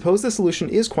 I suppose the solution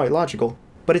is quite logical,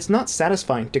 But it's not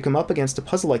satisfying to come up against a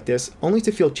puzzle like this only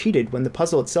to feel cheated when the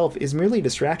puzzle itself is merely a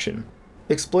distraction.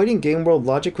 Exploiting game world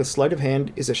logic with sleight of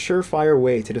hand is a surefire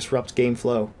way to disrupt game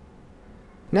flow.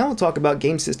 Now we'll talk about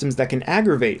game systems that can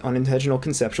aggravate unintentional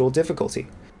conceptual difficulty.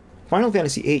 Final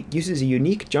Fantasy VIII uses a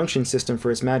unique junction system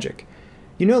for its magic.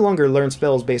 You no longer learn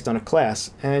spells based on a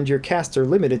class, and your casts are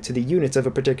limited to the units of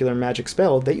a particular magic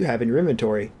spell that you have in your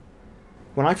inventory.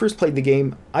 When I first played the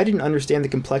game, I didn't understand the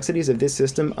complexities of this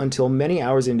system until many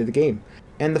hours into the game,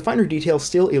 and the finer details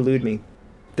still elude me.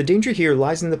 The danger here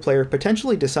lies in the player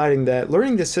potentially deciding that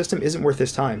learning this system isn't worth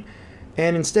his time,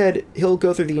 and instead he'll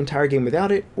go through the entire game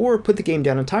without it, or put the game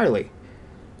down entirely.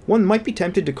 One might be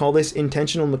tempted to call this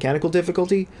intentional mechanical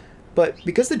difficulty, but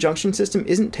because the junction system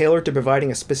isn't tailored to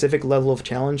providing a specific level of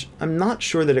challenge, I'm not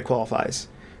sure that it qualifies.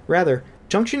 Rather,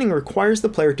 junctioning requires the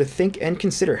player to think and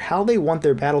consider how they want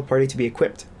their battle party to be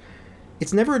equipped.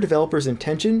 It's never a developer's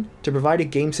intention to provide a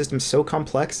game system so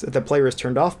complex that the player is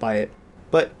turned off by it,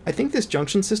 but I think this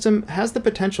junction system has the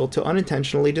potential to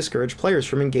unintentionally discourage players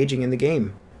from engaging in the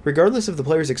game. Regardless of the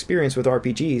player's experience with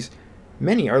RPGs,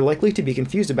 many are likely to be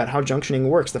confused about how junctioning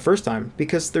works the first time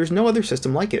because there's no other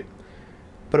system like it.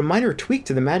 But a minor tweak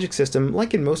to the magic system,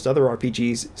 like in most other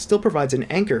RPGs, still provides an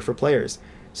anchor for players,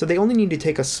 so they only need to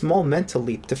take a small mental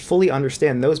leap to fully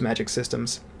understand those magic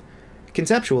systems.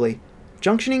 Conceptually,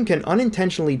 junctioning can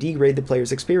unintentionally degrade the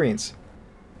player's experience.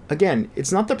 Again,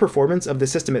 it's not the performance of the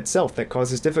system itself that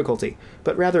causes difficulty,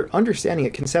 but rather understanding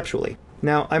it conceptually.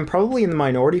 Now, I'm probably in the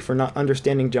minority for not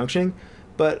understanding junctioning,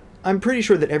 but I'm pretty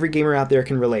sure that every gamer out there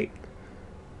can relate.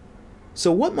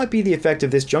 So what might be the effect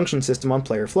of this junction system on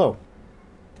player flow?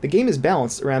 The game is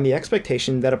balanced around the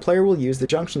expectation that a player will use the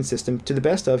junction system to the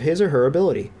best of his or her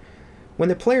ability. When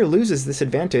the player loses this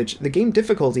advantage, the game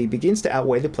difficulty begins to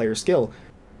outweigh the player's skill.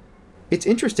 It's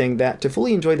interesting that to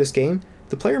fully enjoy this game,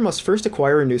 the player must first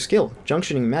acquire a new skill,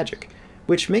 junctioning magic,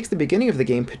 which makes the beginning of the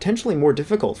game potentially more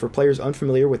difficult for players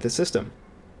unfamiliar with the system.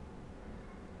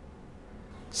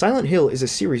 Silent Hill is a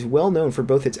series well known for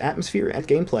both its atmosphere and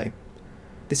gameplay.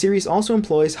 The series also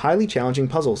employs highly challenging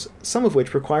puzzles, some of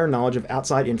which require knowledge of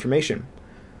outside information.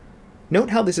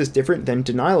 Note how this is different than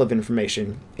denial of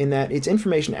information, in that it's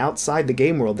information outside the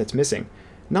game world that's missing,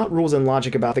 not rules and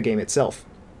logic about the game itself.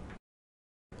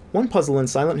 One puzzle in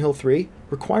Silent Hill 3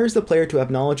 requires the player to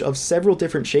have knowledge of several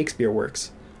different Shakespeare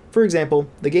works. For example,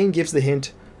 the game gives the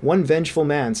hint, "One vengeful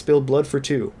man spilled blood for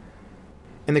two,"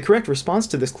 and the correct response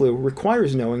to this clue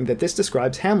requires knowing that this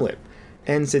describes Hamlet,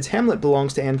 and since Hamlet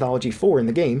belongs to Anthology 4 in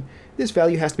the game, this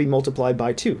value has to be multiplied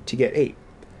by 2 to get 8.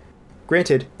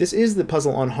 Granted, this is the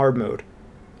puzzle on hard mode.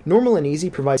 Normal and easy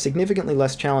provide significantly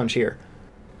less challenge here,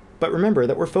 but remember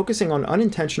that we're focusing on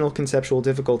unintentional conceptual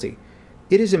difficulty.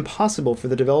 It is impossible for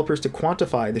the developers to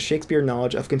quantify the Shakespeare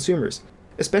knowledge of consumers,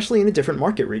 especially in a different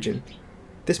market region.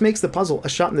 This makes the puzzle a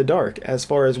shot in the dark as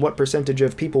far as what percentage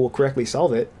of people will correctly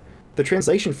solve it. The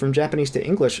translation from Japanese to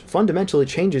English fundamentally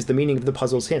changes the meaning of the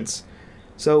puzzle's hints.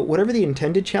 So whatever the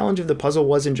intended challenge of the puzzle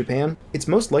was in Japan, it's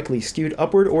most likely skewed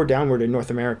upward or downward in North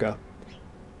America.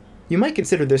 You might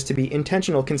consider this to be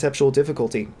intentional conceptual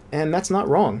difficulty, and that's not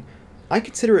wrong. I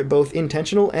consider it both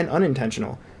intentional and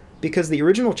unintentional, because the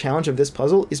original challenge of this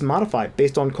puzzle is modified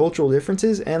based on cultural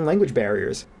differences and language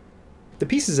barriers. The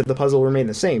pieces of the puzzle remain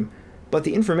the same, but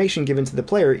the information given to the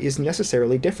player is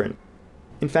necessarily different.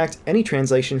 In fact, any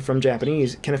translation from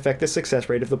Japanese can affect the success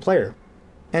rate of the player,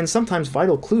 and sometimes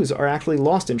vital clues are actually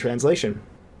lost in translation.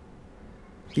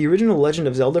 The original Legend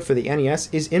of Zelda for the NES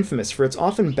is infamous for its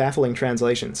often baffling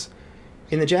translations.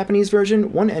 In the Japanese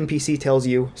version, one NPC tells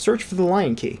you, "Search for the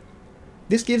lion key."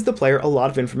 This gives the player a lot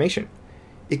of information.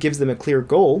 It gives them a clear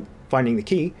goal, finding the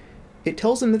key, it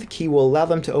tells them that the key will allow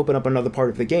them to open up another part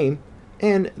of the game,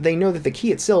 and they know that the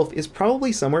key itself is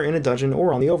probably somewhere in a dungeon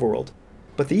or on the overworld.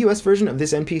 But the US version of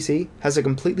this NPC has a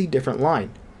completely different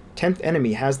line. 10th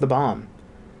enemy has the bomb.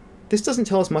 This doesn't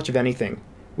tell us much of anything,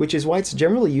 which is why it's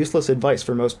generally useless advice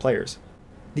for most players.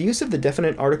 The use of the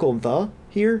definite article "the"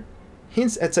 here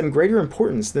hints at some greater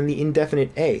importance than the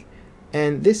indefinite "a",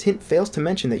 and this hint fails to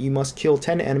mention that you must kill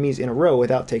 10 enemies in a row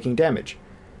without taking damage.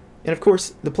 And of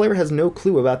course, the player has no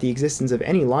clue about the existence of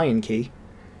any lion key.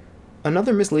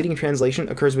 Another misleading translation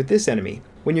occurs with this enemy,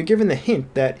 when you're given the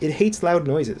hint that it hates loud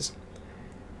noises.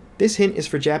 This hint is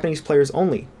for Japanese players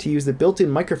only, to use the built-in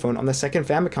microphone on the second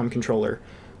Famicom controller,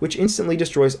 which instantly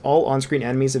destroys all on-screen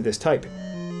enemies of this type.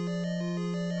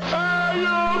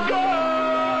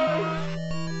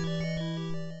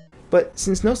 But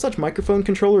since no such microphone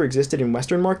controller existed in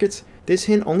Western markets, this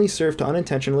hint only served to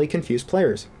unintentionally confuse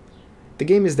players. The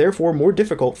game is therefore more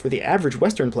difficult for the average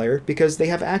Western player because they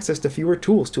have access to fewer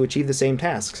tools to achieve the same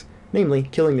tasks, namely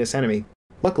killing this enemy.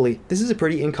 Luckily, this is a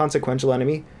pretty inconsequential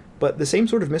enemy, but the same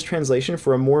sort of mistranslation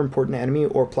for a more important enemy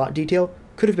or plot detail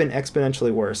could have been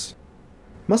exponentially worse.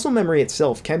 Muscle memory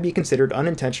itself can be considered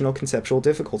unintentional conceptual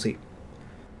difficulty.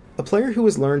 A player who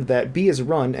has learned that B is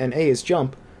run and A is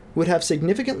jump would have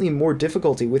significantly more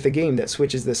difficulty with a game that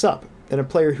switches this up than a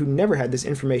player who never had this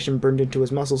information burned into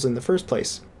his muscles in the first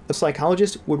place. A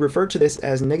psychologist would refer to this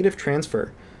as negative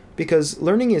transfer, because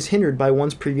learning is hindered by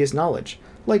one's previous knowledge,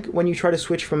 like when you try to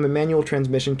switch from a manual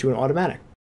transmission to an automatic.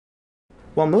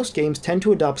 While most games tend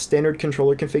to adopt standard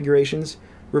controller configurations,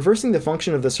 reversing the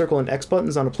function of the circle and X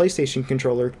buttons on a PlayStation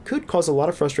controller could cause a lot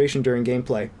of frustration during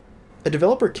gameplay. A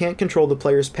developer can't control the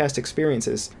player's past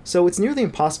experiences, so it's nearly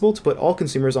impossible to put all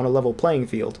consumers on a level playing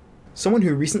field. Someone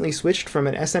who recently switched from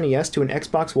an SNES to an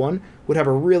Xbox One would have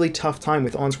a really tough time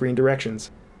with on-screen directions.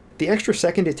 The extra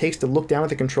second it takes to look down at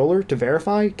the controller to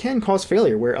verify can cause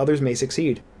failure where others may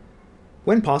succeed.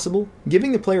 When possible,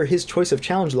 giving the player his choice of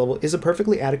challenge level is a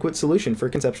perfectly adequate solution for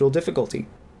conceptual difficulty.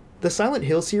 The Silent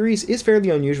Hill series is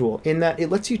fairly unusual in that it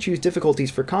lets you choose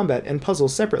difficulties for combat and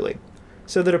puzzles separately,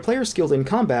 so that a player skilled in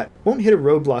combat won't hit a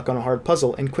roadblock on a hard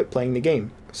puzzle and quit playing the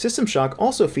game. System Shock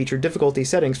also featured difficulty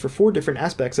settings for 4 different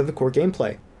aspects of the core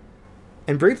gameplay.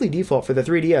 And Bravely Default for the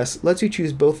 3DS lets you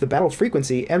choose both the battle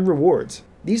frequency and rewards.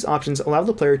 These options allow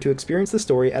the player to experience the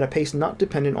story at a pace not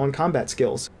dependent on combat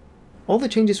skills. All the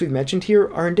changes we've mentioned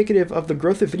here are indicative of the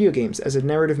growth of video games as a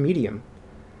narrative medium.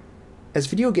 As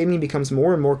video gaming becomes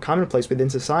more and more commonplace within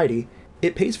society,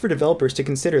 it pays for developers to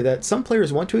consider that some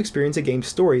players want to experience a game's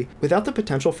story without the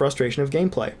potential frustration of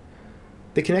gameplay.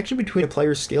 The connection between a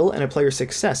player's skill and a player's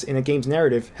success in a game's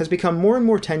narrative has become more and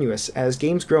more tenuous as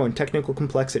games grow in technical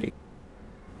complexity.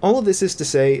 All of this is to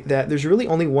say that there's really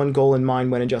only one goal in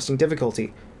mind when adjusting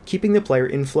difficulty: keeping the player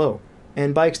in flow,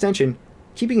 and by extension,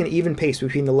 keeping an even pace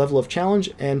between the level of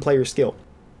challenge and player skill.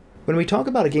 When we talk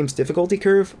about a game's difficulty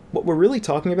curve, what we're really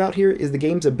talking about here is the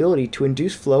game's ability to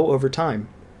induce flow over time.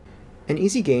 An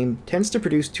easy game tends to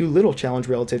produce too little challenge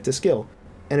relative to skill,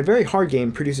 and a very hard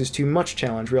game produces too much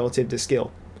challenge relative to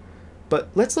skill. But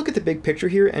let's look at the big picture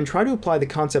here and try to apply the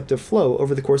concept of flow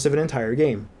over the course of an entire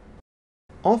game.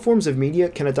 All forms of media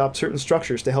can adopt certain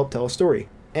structures to help tell a story,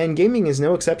 and gaming is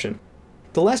no exception.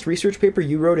 The last research paper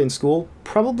you wrote in school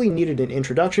probably needed an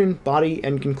introduction, body,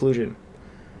 and conclusion.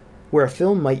 Where a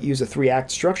film might use a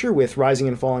 3-act structure with rising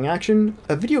and falling action,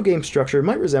 a video game structure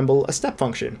might resemble a step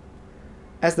function.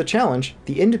 As the challenge,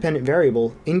 the independent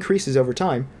variable, increases over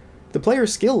time, the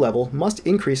player's skill level must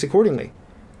increase accordingly,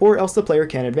 or else the player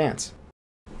can't advance.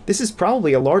 This is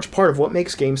probably a large part of what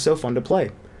makes games so fun to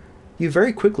play. You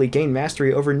very quickly gain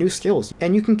mastery over new skills,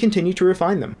 and you can continue to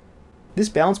refine them. This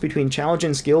balance between challenge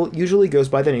and skill usually goes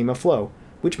by the name of flow,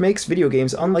 which makes video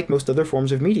games unlike most other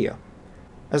forms of media.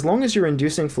 As long as you're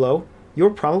inducing flow,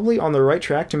 you're probably on the right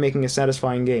track to making a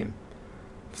satisfying game.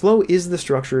 Flow is the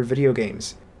structure of video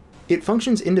games. It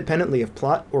functions independently of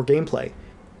plot or gameplay.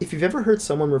 If you've ever heard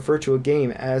someone refer to a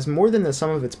game as more than the sum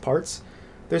of its parts,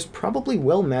 there's probably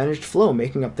well-managed flow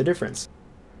making up the difference.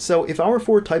 So if our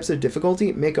 4 types of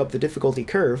difficulty make up the difficulty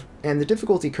curve, and the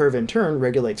difficulty curve in turn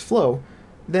regulates flow,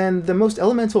 then the most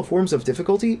elemental forms of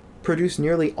difficulty produce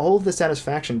nearly all of the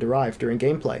satisfaction derived during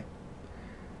gameplay.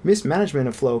 Mismanagement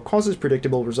of flow causes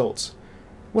predictable results.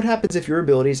 What happens if your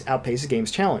abilities outpace a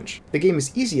game's challenge? The game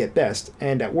is easy at best,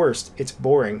 and at worst, it's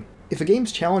boring. If a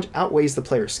game's challenge outweighs the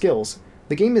player's skills,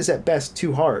 the game is at best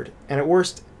too hard, and at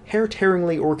worst,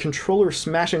 hair-tearingly or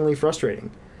controller-smashingly frustrating.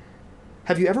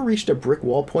 Have you ever reached a brick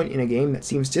wall point in a game that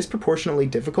seems disproportionately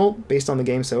difficult based on the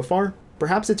game so far?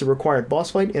 Perhaps it's a required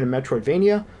boss fight in a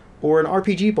Metroidvania, or an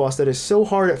RPG boss that is so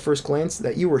hard at first glance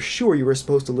that you were sure you were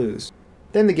supposed to lose.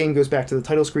 Then the game goes back to the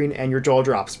title screen and your jaw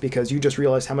drops because you just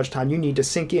realize how much time you need to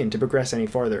sink in to progress any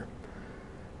farther.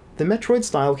 The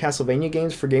Metroid-style Castlevania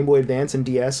games for Game Boy Advance and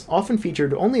DS often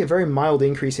featured only a very mild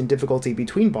increase in difficulty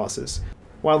between bosses,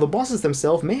 while the bosses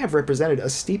themselves may have represented a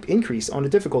steep increase on a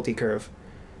difficulty curve.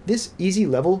 This easy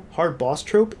level, hard boss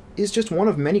trope is just one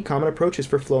of many common approaches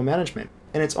for flow management,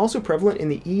 and it's also prevalent in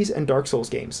the Ys and Dark Souls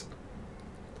games.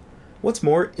 What's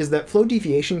more is that flow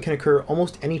deviation can occur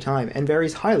almost any time and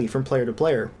varies highly from player to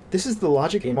player. This is the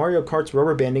logic in Mario Kart's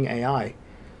rubber banding AI.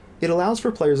 It allows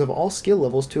for players of all skill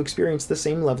levels to experience the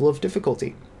same level of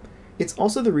difficulty. It's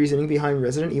also the reasoning behind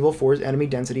Resident Evil 4's enemy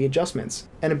density adjustments,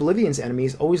 and Oblivion's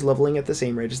enemies always leveling at the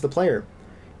same rate as the player.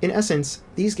 In essence,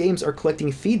 these games are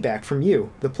collecting feedback from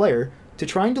you, the player, to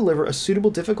try and deliver a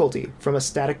suitable difficulty from a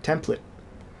static template.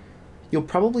 You'll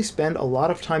probably spend a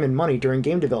lot of time and money during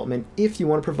game development if you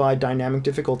want to provide dynamic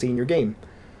difficulty in your game,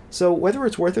 so whether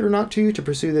it's worth it or not to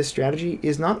pursue this strategy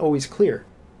is not always clear.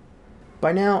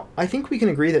 By now, I think we can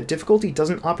agree that difficulty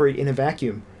doesn't operate in a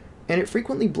vacuum. and it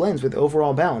frequently blends with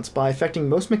overall balance by affecting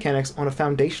most mechanics on a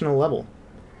foundational level.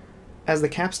 As the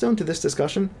capstone to this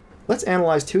discussion, let's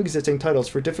analyze 2 existing titles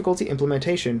for difficulty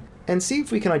implementation and see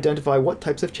if we can identify what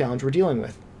types of challenge we're dealing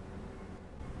with.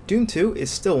 Doom 2 is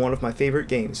still one of my favorite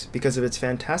games because of its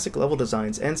fantastic level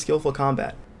designs and skillful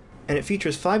combat, and it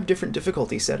features 5 different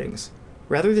difficulty settings.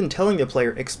 Rather than telling the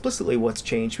player explicitly what's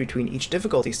changed between each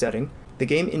difficulty setting, the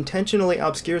game intentionally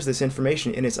obscures this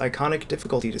information in its iconic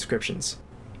difficulty descriptions.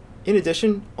 In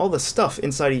addition, all the stuff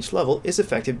inside each level is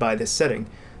affected by this setting,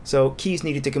 so keys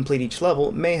needed to complete each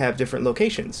level may have different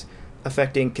locations,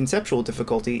 affecting conceptual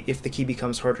difficulty if the key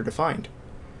becomes harder to find.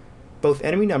 Both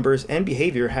enemy numbers and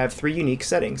behavior have 3 unique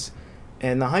settings,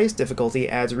 and the highest difficulty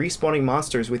adds respawning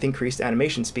monsters with increased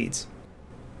animation speeds.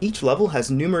 Each level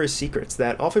has numerous secrets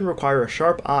that often require a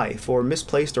sharp eye for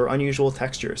misplaced or unusual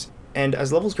textures, and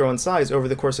as levels grow in size over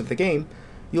the course of the game,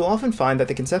 you'll often find that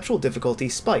the conceptual difficulty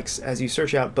spikes as you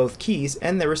search out both keys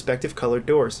and their respective colored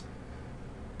doors.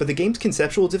 But the game's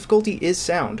conceptual difficulty is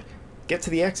sound. Get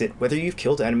to the exit whether you've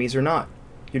killed enemies or not.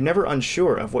 You're never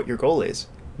unsure of what your goal is,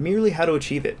 merely how to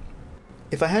achieve it.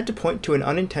 If I had to point to an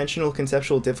unintentional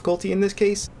conceptual difficulty in this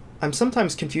case, I'm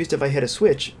sometimes confused if I hit a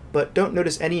switch, but don't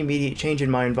notice any immediate change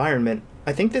in my environment.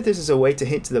 I think that this is a way to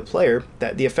hint to the player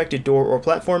that the affected door or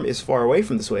platform is far away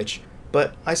from the switch,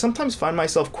 but I sometimes find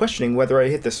myself questioning whether I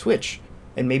hit the switch,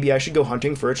 and maybe I should go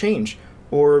hunting for a change,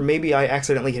 or maybe I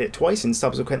accidentally hit it twice and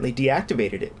subsequently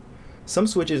deactivated it. Some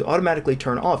switches automatically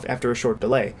turn off after a short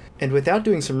delay, and without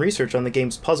doing some research on the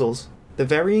game's puzzles, the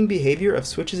varying behavior of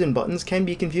switches and buttons can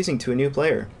be confusing to a new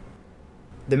player.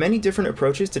 The many different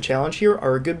approaches to challenge here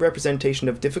are a good representation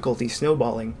of difficulty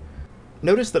snowballing.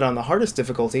 Notice that on the hardest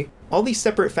difficulty, all these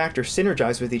separate factors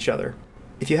synergize with each other.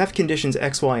 If you have conditions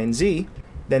X, Y, and Z,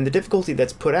 then the difficulty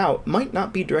that's put out might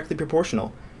not be directly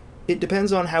proportional. It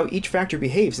depends on how each factor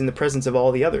behaves in the presence of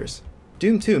all the others.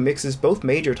 Doom 2 mixes both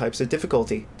major types of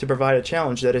difficulty to provide a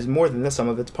challenge that is more than the sum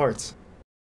of its parts.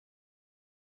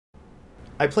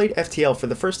 I played FTL for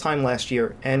the first time last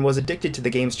year and was addicted to the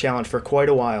game's challenge for quite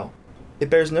a while. It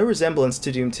bears no resemblance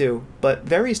to Doom 2, but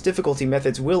various difficulty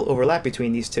methods will overlap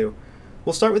between these two.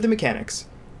 We'll start with the mechanics.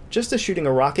 Just as shooting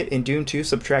a rocket in Doom 2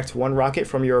 subtracts 1 rocket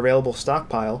from your available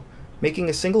stockpile, making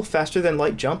a single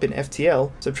faster-than-light jump in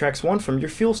FTL subtracts 1 from your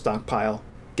fuel stockpile.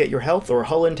 Get your health or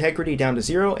hull integrity down to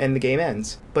 0 and the game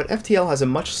ends. But FTL has a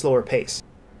much slower pace.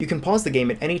 You can pause the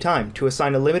game at any time to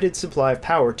assign a limited supply of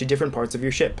power to different parts of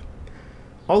your ship.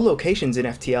 All locations in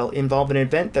FTL involve an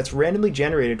event that's randomly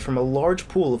generated from a large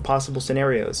pool of possible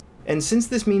scenarios, and since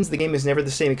this means the game is never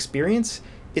the same experience,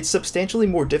 it's substantially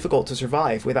more difficult to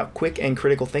survive without quick and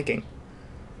critical thinking.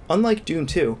 Unlike Doom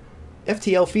 2,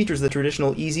 FTL features the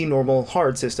traditional easy, normal,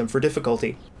 hard system for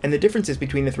difficulty, and the differences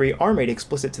between the 3 are made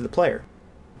explicit to the player.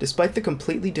 Despite the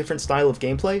completely different style of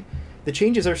gameplay, the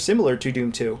changes are similar to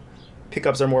Doom 2.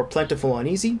 Pickups are more plentiful on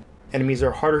easy, enemies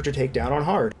are harder to take down on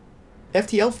hard.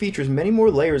 FTL features many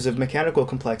more layers of mechanical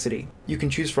complexity. You can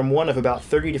choose from one of about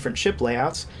 30 different ship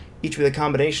layouts, each with a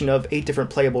combination of 8 different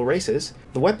playable races.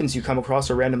 The weapons you come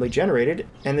across are randomly generated,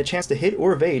 and the chance to hit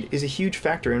or evade is a huge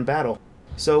factor in battle.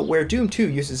 So where Doom 2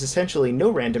 uses essentially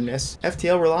no randomness,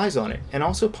 FTL relies on it, and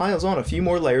also piles on a few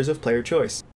more layers of player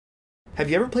choice. Have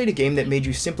you ever played a game that made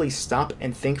you simply stop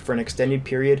and think for an extended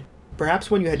period, perhaps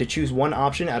when you had to choose one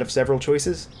option out of several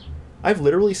choices? I've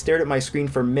literally stared at my screen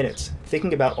for minutes,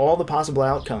 thinking about all the possible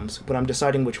outcomes when I'm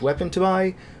deciding which weapon to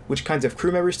buy, which kinds of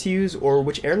crew members to use, or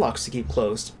which airlocks to keep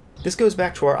closed. This goes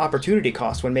back to our opportunity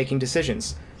cost when making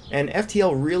decisions, and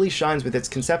FTL really shines with its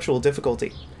conceptual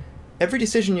difficulty. Every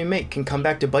decision you make can come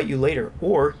back to bite you later,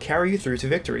 or carry you through to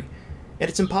victory, and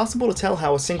it's impossible to tell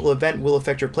how a single event will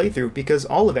affect your playthrough because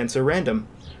all events are random.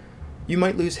 You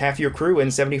might lose half your crew and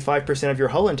 75% of your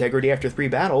hull integrity after 3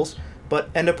 battles, but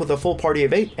end up with a full party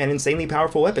of 8 and insanely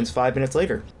powerful weapons 5 minutes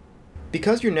later.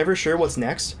 Because you're never sure what's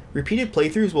next, repeated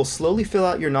playthroughs will slowly fill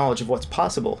out your knowledge of what's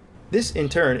possible. This, in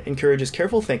turn, encourages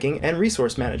careful thinking and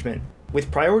resource management,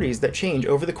 with priorities that change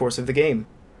over the course of the game.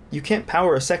 You can't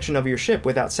power a section of your ship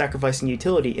without sacrificing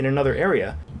utility in another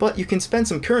area, but you can spend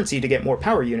some currency to get more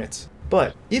power units.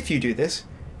 But if you do this,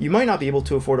 you might not be able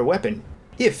to afford a weapon,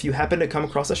 if you happen to come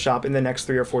across a shop in the next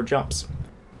 3 or 4 jumps.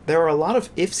 There are a lot of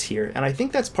ifs here, and I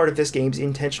think that's part of this game's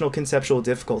intentional conceptual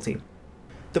difficulty.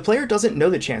 The player doesn't know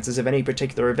the chances of any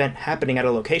particular event happening at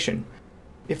a location.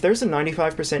 If there's a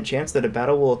 95% chance that a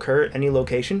battle will occur at any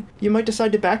location, you might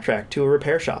decide to backtrack to a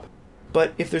repair shop.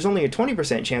 But if there's only a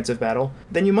 20% chance of battle,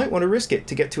 then you might want to risk it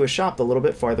to get to a shop a little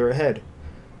bit farther ahead.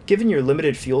 Given your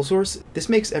limited fuel source, this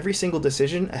makes every single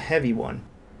decision a heavy one.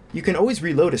 You can always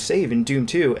reload a save in Doom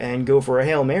 2 and go for a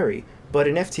Hail Mary, but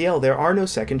in FTL there are no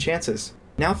second chances.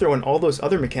 Now throw in all those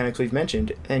other mechanics we've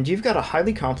mentioned, and you've got a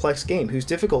highly complex game whose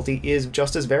difficulty is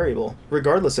just as variable,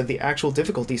 regardless of the actual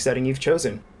difficulty setting you've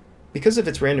chosen. Because of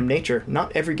its random nature,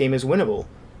 not every game is winnable,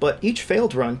 but each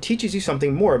failed run teaches you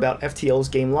something more about FTL's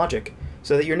game logic,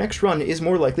 so that your next run is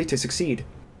more likely to succeed.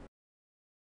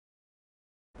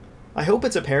 I hope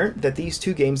it's apparent that these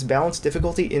two games balance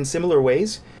difficulty in similar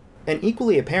ways, and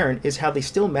equally apparent is how they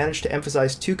still manage to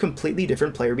emphasize two completely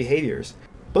different player behaviors.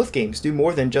 Both games do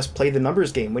more than just play the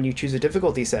numbers game when you choose a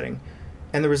difficulty setting,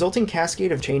 and the resulting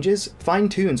cascade of changes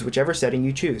fine-tunes whichever setting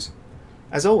you choose.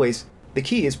 As always, the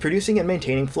key is producing and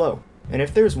maintaining flow, and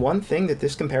if there's one thing that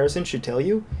this comparison should tell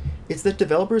you, it's that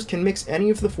developers can mix any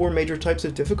of the four major types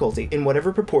of difficulty in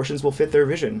whatever proportions will fit their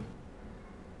vision.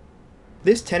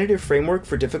 This tentative framework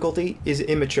for difficulty is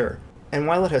immature, and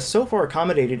while it has so far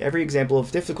accommodated every example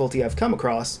of difficulty I've come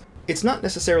across, it's not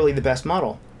necessarily the best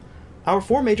model. Our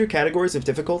four major categories of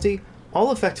difficulty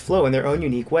all affect flow in their own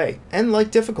unique way, and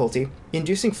like difficulty,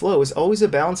 inducing flow is always a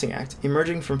balancing act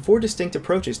emerging from four distinct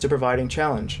approaches to providing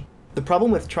challenge. The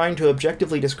problem with trying to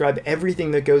objectively describe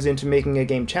everything that goes into making a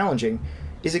game challenging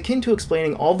is akin to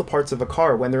explaining all the parts of a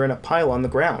car when they're in a pile on the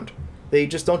ground. They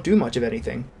just don't do much of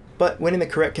anything. But when in the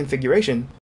correct configuration,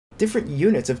 different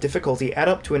units of difficulty add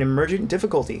up to an emergent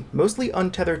difficulty, mostly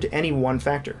untethered to any one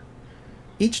factor.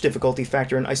 Each difficulty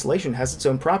factor in isolation has its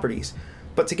own properties,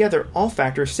 but together all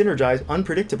factors synergize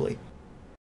unpredictably.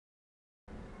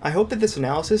 I hope that this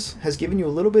analysis has given you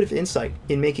a little bit of insight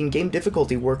in making game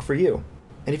difficulty work for you.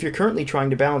 And if you're currently trying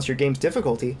to balance your game's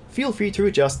difficulty, feel free to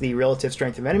adjust the relative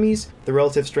strength of enemies, the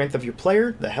relative strength of your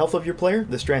player, the health of your player,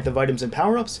 the strength of items and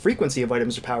power-ups, frequency of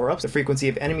items or power-ups, the frequency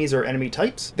of enemies or enemy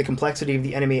types, the complexity of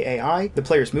the enemy AI, the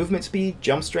player's movement speed,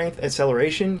 jump strength,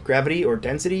 acceleration, gravity or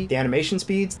density, the animation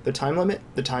speeds, the time limit,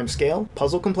 the time scale,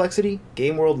 puzzle complexity,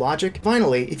 game world logic.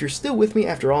 Finally, if you're still with me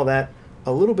after all that,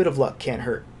 a little bit of luck can't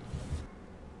hurt.